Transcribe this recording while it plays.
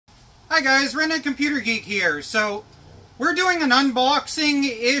Hi guys, Redneck Computer Geek here. So, we're doing an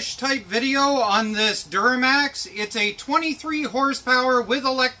unboxing-ish type video on this Duromax. It's a 23 horsepower with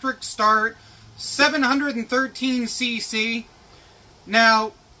electric start, 713cc.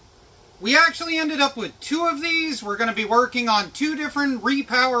 Now, we actually ended up with two of these. We're going to be working on two different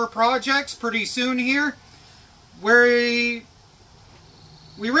repower projects pretty soon here. We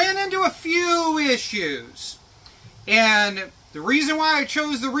ran into a few issues. And the reason why I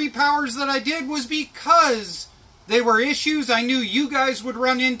chose the repowers that I did was because they were issues I knew you guys would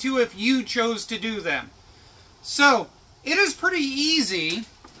run into if you chose to do them. So, it is pretty easy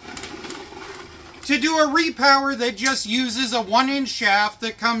to do a repower that just uses a 1-inch shaft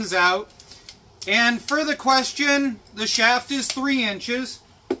that comes out. And for the question, the shaft is 3 inches.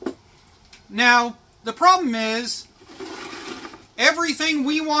 Now, the problem is, everything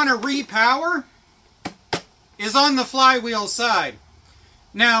we want to repower is on the flywheel side.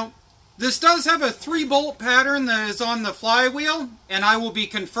 Now, this does have a 3-bolt pattern that is on the flywheel, and I will be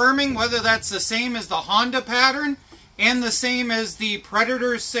confirming whether that's the same as the Honda pattern and the same as the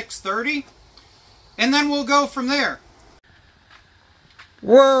Predator 630, and then we'll go from there.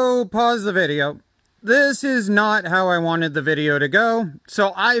 Whoa, pause the video. This is not how I wanted the video to go,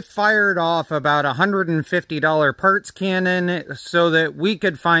 so I fired off about a $150 parts cannon so that we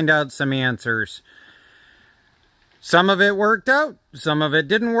could find out some answers. Some of it worked out, some of it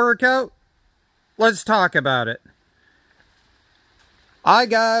didn't work out. Let's talk about it. I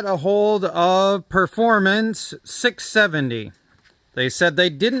got a hold of Performance 670. They said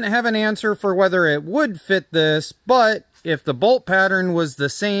they didn't have an answer for whether it would fit this, but if the bolt pattern was the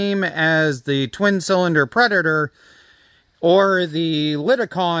same as the twin-cylinder Predator or the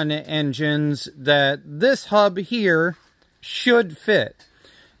Liticon engines, that this hub here should fit.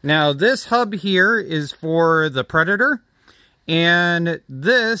 Now, this hub here is for the Predator, and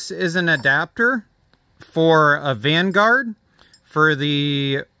this is an adapter for a Vanguard for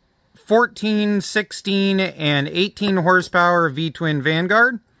the 14, 16, and 18 horsepower V-twin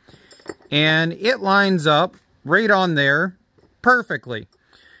Vanguard, and it lines up right on there perfectly.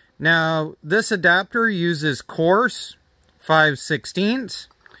 Now, this adapter uses coarse 5/16,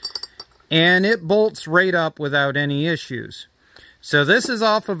 and it bolts right up without any issues. So this is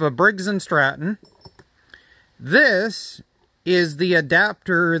off of a Briggs & Stratton. This is the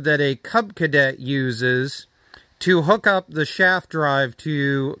adapter that a Cub Cadet uses to hook up the shaft drive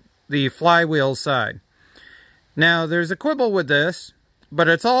to the flywheel side. Now, there's a quibble with this, but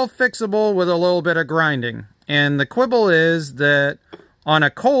it's all fixable with a little bit of grinding. And the quibble is that on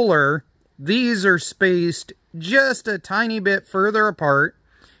a Kohler, these are spaced just a tiny bit further apart,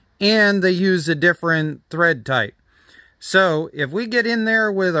 and they use a different thread type. So, if we get in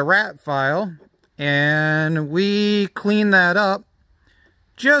there with a rat file, and we clean that up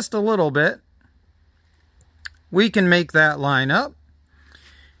just a little bit, we can make that line up.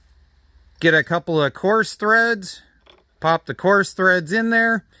 Get a couple of coarse threads, pop the coarse threads in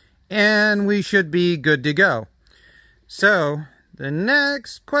there, and we should be good to go. So, the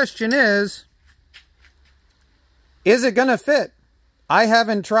next question is it going to fit? I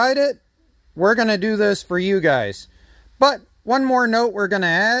haven't tried it. We're going to do this for you guys. But one more note we're going to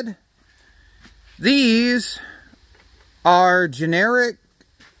add. These are generic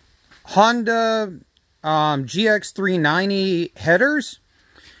Honda GX390 headers.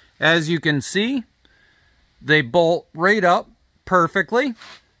 As you can see, they bolt right up perfectly.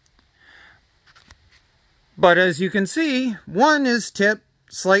 But as you can see, one is tipped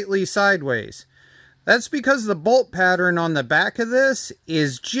slightly sideways. That's because the bolt pattern on the back of this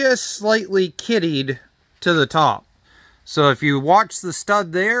is just slightly kittied to the top. So if you watch the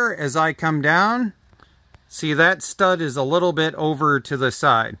stud there as I come down, see that stud is a little bit over to the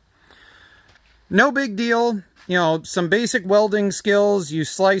side. No big deal. You know, some basic welding skills, you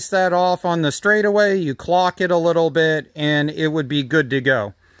slice that off on the straightaway, you clock it a little bit, and it would be good to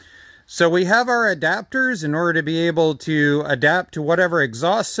go. So we have our adapters in order to be able to adapt to whatever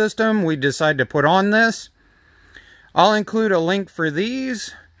exhaust system we decide to put on this. I'll include a link for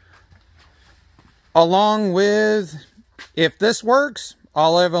these, along with, if this works,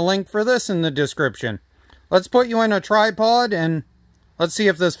 I'll have a link for this in the description. Let's put you in a tripod and let's see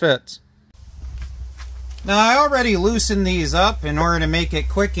if this fits. Now, I already loosened these up in order to make it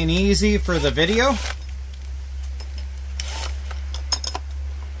quick and easy for the video.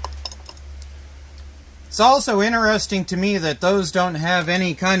 It's also interesting to me that those don't have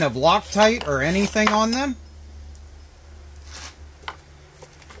any kind of Loctite or anything on them.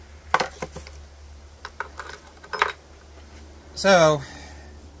 So,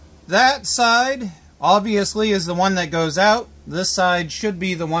 that side obviously is the one that goes out. This side should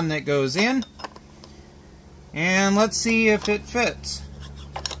be the one that goes in. And let's see if it fits.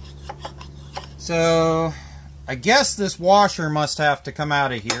 So I guess this washer must have to come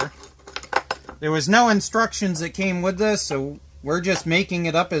out of here. There was no instructions that came with this, so we're just making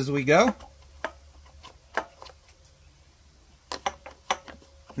it up as we go.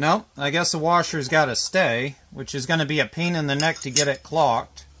 No, I guess the washer's got to stay, which is going to be a pain in the neck to get it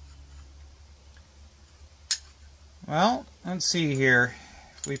clocked. Well, let's see here.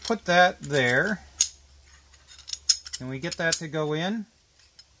 If we put that there, can we get that to go in?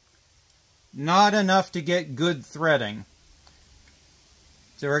 Not enough to get good threading.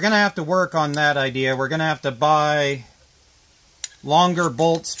 So we're going to have to work on that idea. We're going to have to buy longer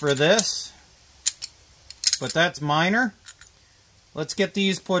bolts for this, but that's minor. Let's get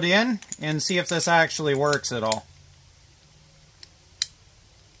these put in and see if this actually works at all.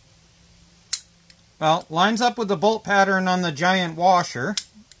 Well, lines up with the bolt pattern on the giant washer.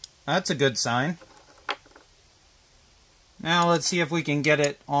 That's a good sign. Now let's see if we can get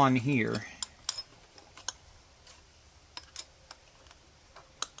it on here.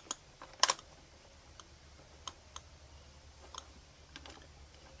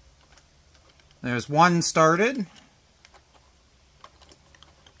 There's one started.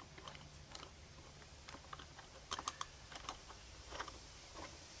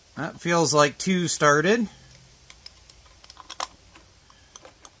 That feels like two started.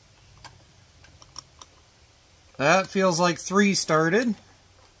 That feels like three started.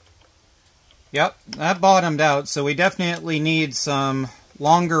 Yep, that bottomed out, so we definitely need some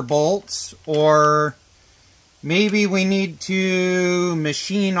longer bolts, or maybe we need to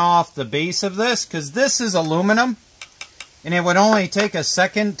machine off the base of this, because this is aluminum, and it would only take a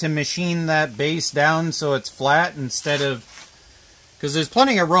second to machine that base down so it's flat instead of... because there's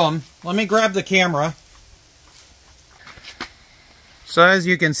plenty of room. Let me grab the camera. So as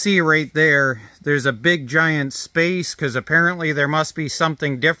you can see right there, there's a big giant space, because apparently there must be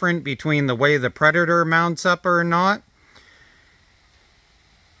something different between the way the Predator mounts up or not.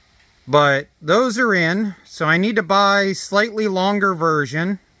 But those are in, so I need to buy slightly longer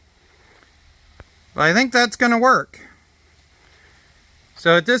version. But I think that's going to work.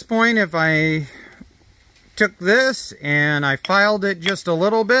 So at this point, if I took this and I filed it just a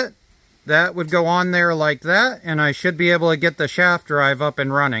little bit, that would go on there like that, and I should be able to get the shaft drive up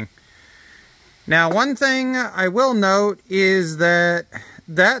and running. Now, one thing I will note is that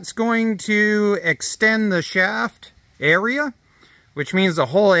that's going to extend the shaft area, which means the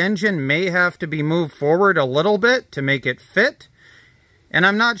whole engine may have to be moved forward a little bit to make it fit. And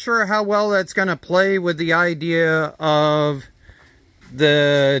I'm not sure how well that's going to play with the idea of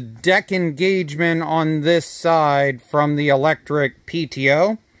the deck engagement on this side from the electric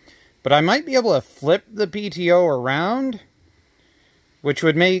PTO. But I might be able to flip the PTO around, which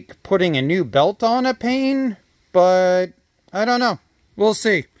would make putting a new belt on a pain, but I don't know. We'll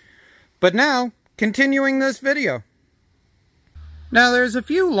see. But now, continuing this video. Now, there's a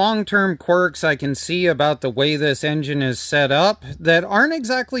few long-term quirks I can see about the way this engine is set up that aren't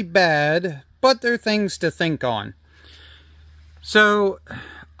exactly bad, but they're things to think on. So,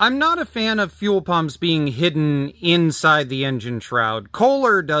 I'm not a fan of fuel pumps being hidden inside the engine shroud.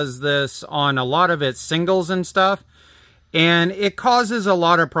 Kohler does this on a lot of its singles and stuff, and it causes a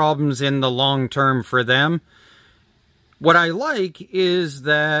lot of problems in the long term for them. What I like is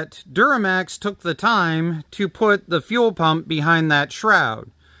that Duromax took the time to put the fuel pump behind that shroud.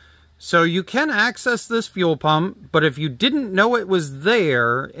 So you can access this fuel pump, but if you didn't know it was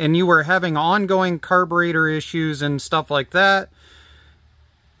there and you were having ongoing carburetor issues and stuff like that,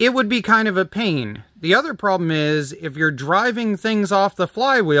 it would be kind of a pain. The other problem is if you're driving things off the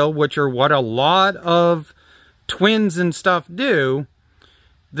flywheel, which are what a lot of twins and stuff do,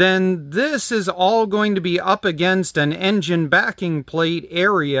 then this is all going to be up against an engine backing plate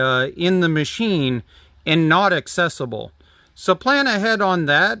area in the machine and not accessible. So plan ahead on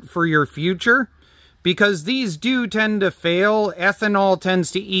that for your future, because these do tend to fail. Ethanol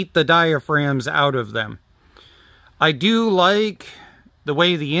tends to eat the diaphragms out of them. I do like the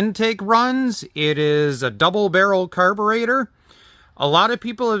way the intake runs. It is a double barrel carburetor. A lot of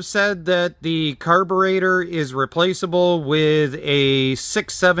people have said that the carburetor is replaceable with a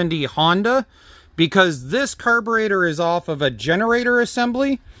 670 Honda, because this carburetor is off of a generator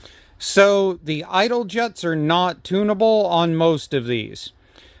assembly, so the idle jets are not tunable on most of these.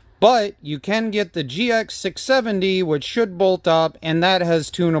 But you can get the GX670, which should bolt up, and that has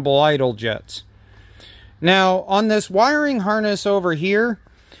tunable idle jets. Now, on this wiring harness over here,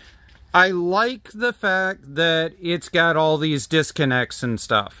 I like the fact that it's got all these disconnects and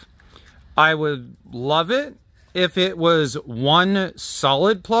stuff. I would love it if it was one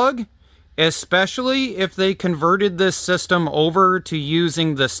solid plug, especially if they converted this system over to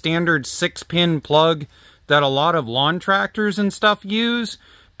using the standard 6-pin plug that a lot of lawn tractors and stuff use,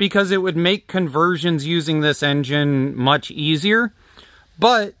 because it would make conversions using this engine much easier.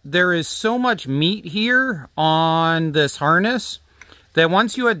 But there is so much meat here on this harness that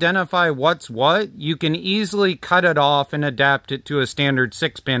once you identify what's what, you can easily cut it off and adapt it to a standard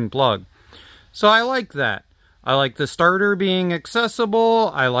 6-pin plug. So I like that. I like the starter being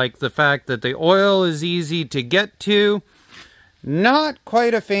accessible. I like the fact that the oil is easy to get to. Not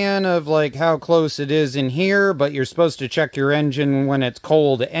quite a fan of like how close it is in here, but you're supposed to check your engine when it's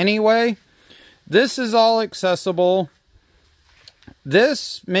cold anyway. This is all accessible.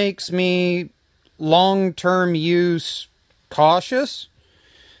 This makes me long-term use cautious.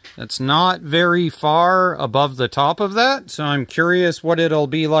 It's not very far above the top of that, so I'm curious what it'll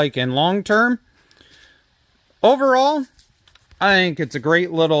be like in long term. Overall, I think it's a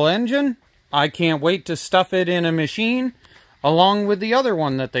great little engine. I can't wait to stuff it in a machine along with the other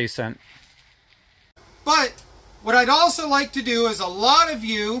one that they sent. But what I'd also like to do is, a lot of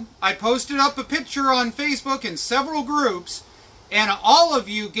you, I posted up a picture on Facebook in several groups, and all of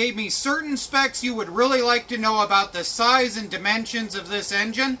you gave me certain specs you would really like to know about the size and dimensions of this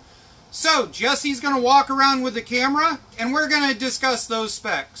engine. So Jesse's going to walk around with the camera and we're going to discuss those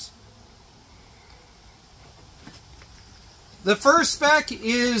specs. The first spec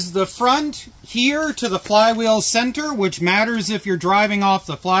is the front here to the flywheel center, which matters if you're driving off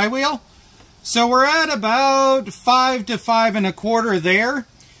the flywheel. So we're at about 5 to 5 1/4 there.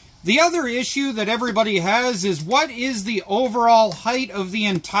 The other issue that everybody has is, what is the overall height of the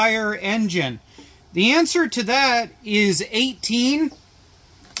entire engine? The answer to that is 18,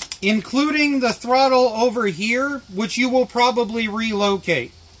 including the throttle over here, which you will probably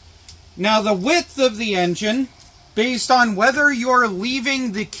relocate. Now the width of the engine, based on whether you're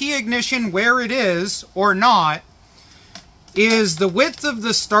leaving the key ignition where it is or not, is the width of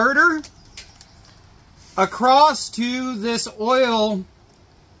the starter across to this oil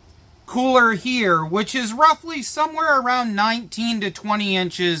cooler here, which is roughly somewhere around 19 to 20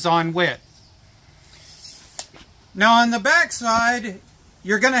 inches on width. Now on the back side,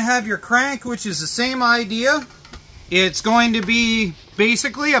 you're going to have your crank, which is the same idea. It's going to be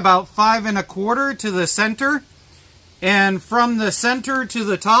basically about 5 1/4 to the center, and from the center to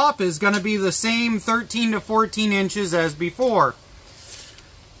the top is going to be the same 13 to 14 inches as before.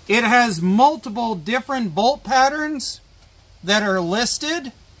 It has multiple different bolt patterns that are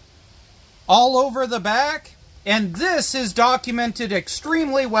listed all over the back, and this is documented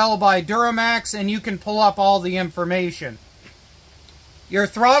extremely well by Duromax, and you can pull up all the information. Your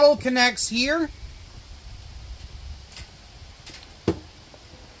throttle connects here.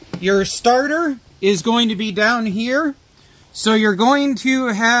 Your starter is going to be down here, so you're going to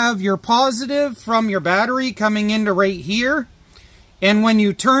have your positive from your battery coming into right here, and when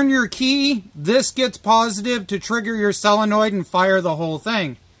you turn your key, this gets positive to trigger your solenoid and fire the whole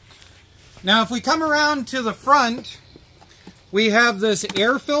thing. Now if we come around to the front, we have this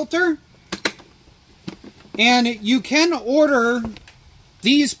air filter, and you can order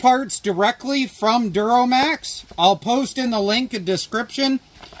these parts directly from Duromax. I'll post in the link in description.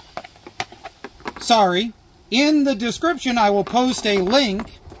 In the description I will post a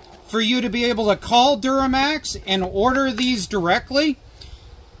link for you to be able to call Duromax and order these directly.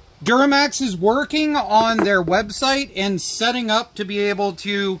 Duromax is working on their website and setting up to be able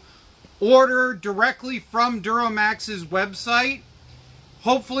to order directly from Duromax's website.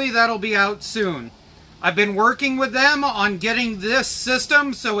 Hopefully that'll be out soon. I've been working with them on getting this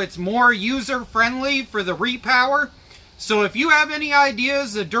system so it's more user-friendly for the repower. So if you have any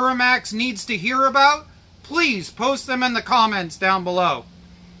ideas that Duromax needs to hear about, please post them in the comments down below.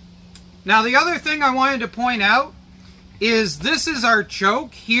 Now the other thing I wanted to point out is this is our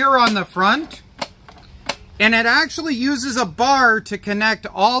choke here on the front. And it actually uses a bar to connect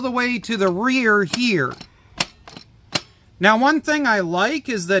all the way to the rear here. Now one thing I like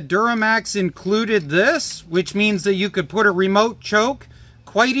is that Duromax included this, which means that you could put a remote choke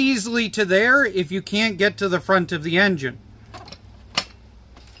quite easily to there if you can't get to the front of the engine.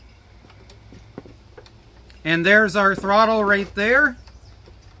 And there's our throttle right there,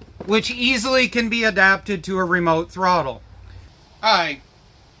 which easily can be adapted to a remote throttle. Alright.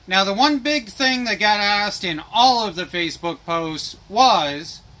 Now the one big thing that got asked in all of the Facebook posts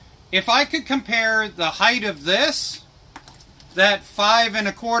was if I could compare the height of this, that 5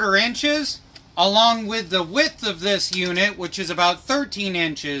 1/4 inches, along with the width of this unit, which is about 13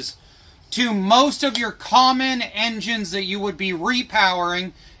 inches, to most of your common engines that you would be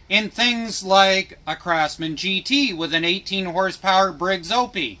repowering in things like a Craftsman GT with an 18 horsepower Briggs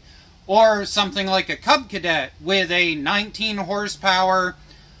Opie, or something like a Cub Cadet with a 19 horsepower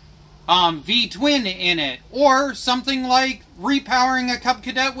V-twin in it, or something like repowering a Cub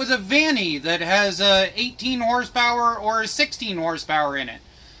Cadet with a Vanny that has a 18 horsepower or a 16 horsepower in it.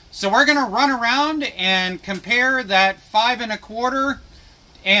 So we're going to run around and compare that 5 1/4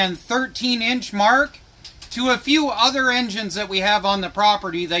 and 13-inch mark to a few other engines that we have on the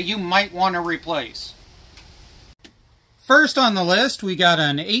property that you might want to replace. First on the list, we got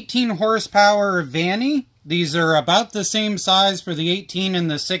an 18 horsepower Vanny. These are about the same size for the 18 and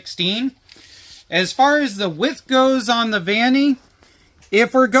the 16. As far as the width goes on the Vanny,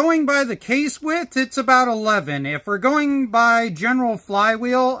 if we're going by the case width, it's about 11. If we're going by general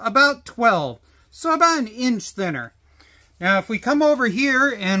flywheel, about 12. So about an inch thinner. Now if we come over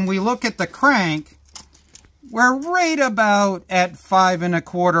here and we look at the crank, we're right about at 5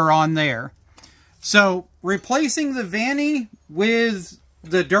 1/4 on there. So replacing the Vanny with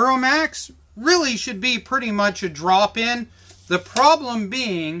the Duromax really should be pretty much a drop-in. The problem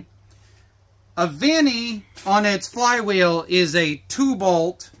being, a Vanny on its flywheel is a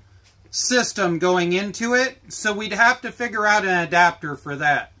 2-bolt system going into it, so we'd have to figure out an adapter for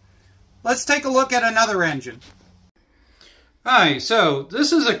that. Let's take a look at another engine. Alright, so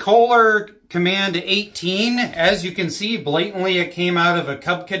this is a Kohler Command 18. As you can see, blatantly it came out of a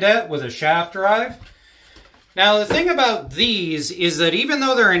Cub Cadet with a shaft drive. Now the thing about these is that even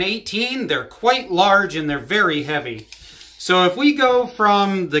though they're an 18, they're quite large and they're very heavy. So if we go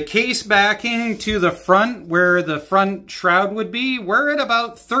from the case backing to the front, where the front shroud would be, we're at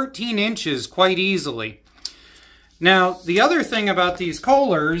about 13 inches quite easily. Now the other thing about these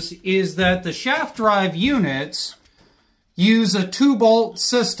Kohlers is that the shaft drive units use a 2-bolt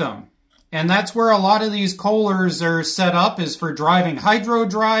system. And that's where a lot of these Kohlers are set up, is for driving hydro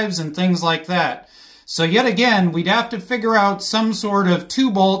drives and things like that. So yet again, we'd have to figure out some sort of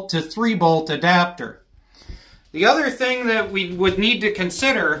 2-bolt to 3-bolt adapter. The other thing that we would need to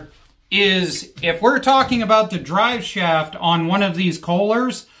consider is, if we're talking about the drive shaft on one of these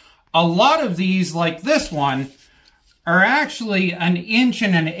Kohlers, a lot of these, like this one, are actually 1 1/8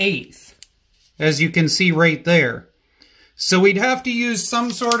 inches, as you can see right there. So we'd have to use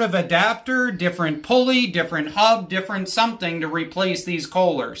some sort of adapter, different pulley, different hub, different something to replace these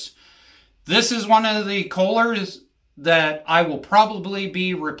Kohlers. This is one of the Kohlers that I will probably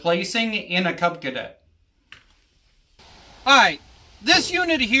be replacing in a Cub Cadet. Alright, this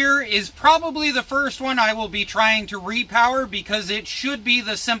unit here is probably the first one I will be trying to repower because it should be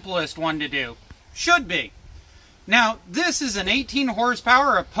the simplest one to do. Should be. Now, this is an 18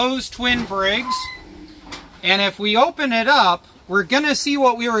 horsepower opposed twin Briggs. And if we open it up, we're going to see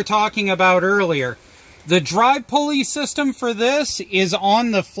what we were talking about earlier. The drive pulley system for this is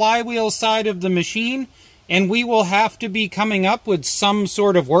on the flywheel side of the machine, and we will have to be coming up with some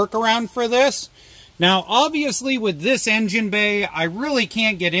sort of workaround for this. Now, obviously with this engine bay, I really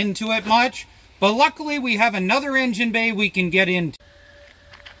can't get into it much, but luckily we have another engine bay we can get into.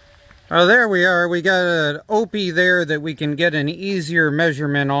 Oh, there we are. We got an Opie there that we can get an easier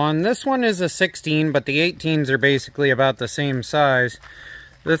measurement on. This one is a 16, but the 18s are basically about the same size.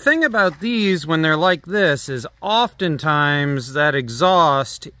 The thing about these, when they're like this, is oftentimes that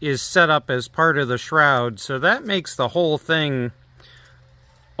exhaust is set up as part of the shroud, so that makes the whole thing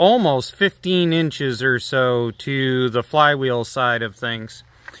almost 15 inches or so to the flywheel side of things.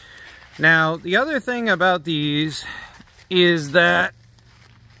 Now, the other thing about these is that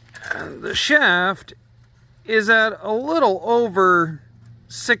the shaft is at a little over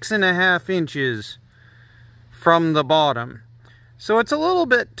 6.5 inches from the bottom. So it's a little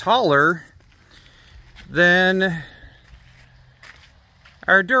bit taller than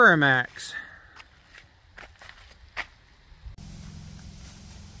our Duromax.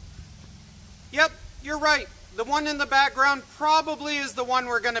 Yep, you're right. The one in the background probably is the one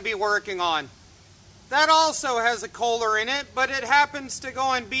we're going to be working on. That also has a Kohler in it, but it happens to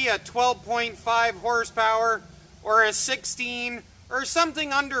go and be a 12.5 horsepower or a 16 or something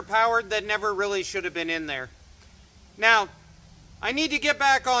underpowered that never really should have been in there. Now, I need to get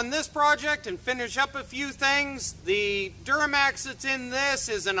back on this project and finish up a few things. The Duromax that's in this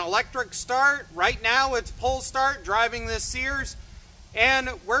is an electric start. Right now it's pull start driving this Sears. And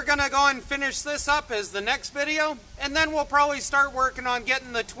we're going to go and finish this up as the next video. And then we'll probably start working on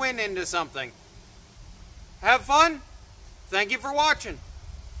getting the twin into something. Have fun. Thank you for watching.